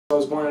I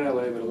was born in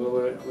LA, but a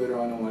little bit later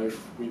on in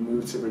life we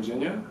moved to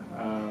Virginia,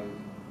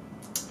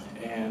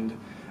 and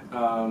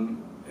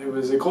it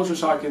was a culture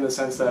shock in the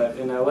sense that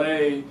in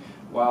LA,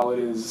 while it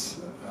is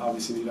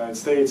obviously the United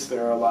States,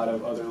 there are a lot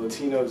of other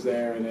Latinos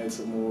there, and it's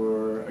a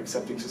more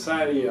accepting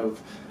society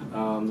of the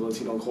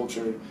Latino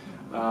culture.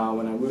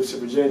 When I moved to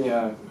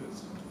Virginia,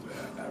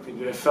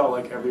 it felt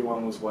like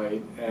everyone was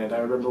white, and I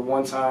remember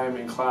one time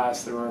in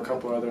class there were a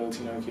couple other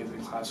Latino kids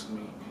in class with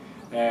me,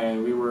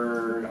 and we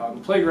were on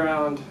the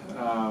playground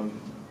and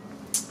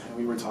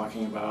we were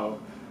talking about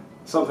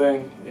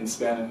something in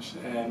Spanish,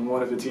 and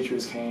one of the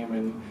teachers came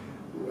in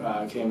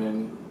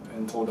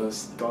and told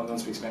us, don't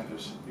speak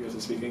Spanish, you have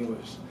to speak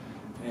English.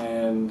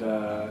 And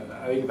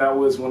I think that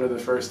was one of the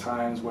first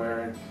times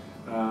where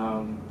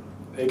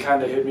it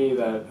kind of hit me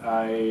that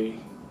I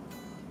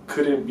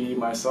couldn't be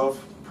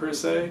myself per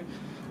se,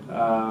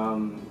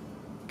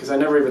 because I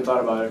never even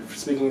thought about it.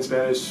 Speaking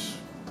Spanish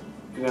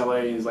in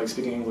LA is like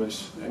speaking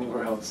English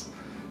anywhere else,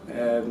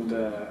 and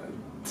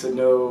to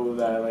know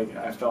that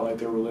I felt like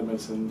there were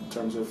limits in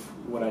terms of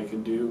what I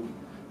could do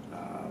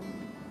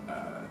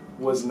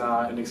was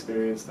not an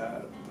experience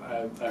that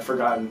I've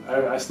forgotten.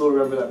 I still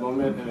remember that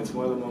moment, and it's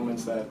one of the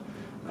moments that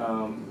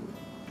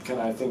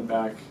I think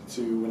back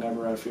to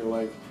whenever I feel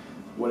like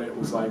what it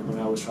was like when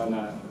I was trying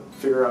to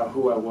figure out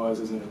who I was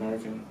as an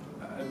American.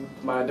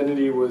 My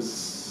identity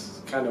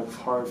was kind of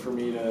hard for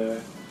me to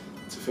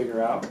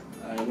figure out.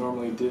 I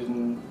normally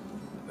didn't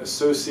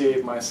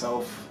associate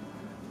myself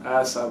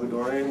as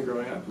Salvadorian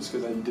growing up just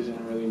because I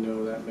didn't really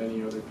know that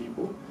many other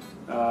people.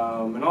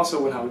 And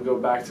also when I would go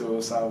back to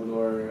El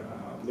Salvador,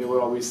 they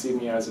would always see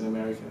me as an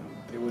American.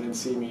 They wouldn't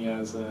see me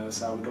as a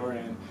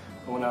Salvadorian.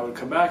 And when I would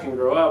come back and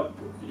grow up,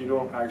 you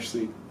don't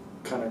actually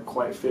kind of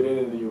quite fit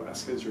in the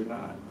U.S. because you're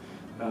not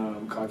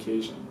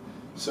Caucasian.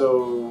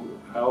 So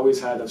I always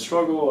had that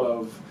struggle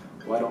of,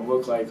 well, I don't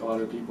look like a lot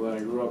of people that I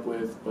grew up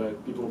with,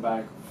 but people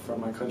back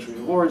from my country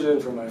of origin,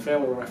 from my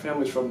family, where my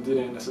family's from,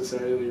 didn't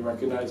necessarily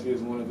recognize me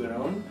as one of their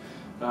own.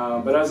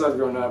 But as I've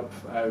grown up,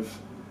 I've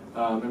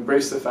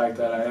embraced the fact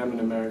that I am an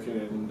American,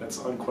 and that's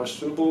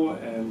unquestionable,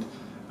 and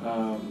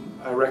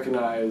I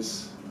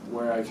recognize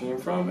where I came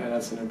from, and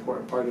that's an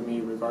important part of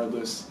me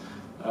regardless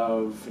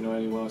of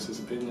anyone else's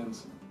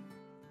opinions.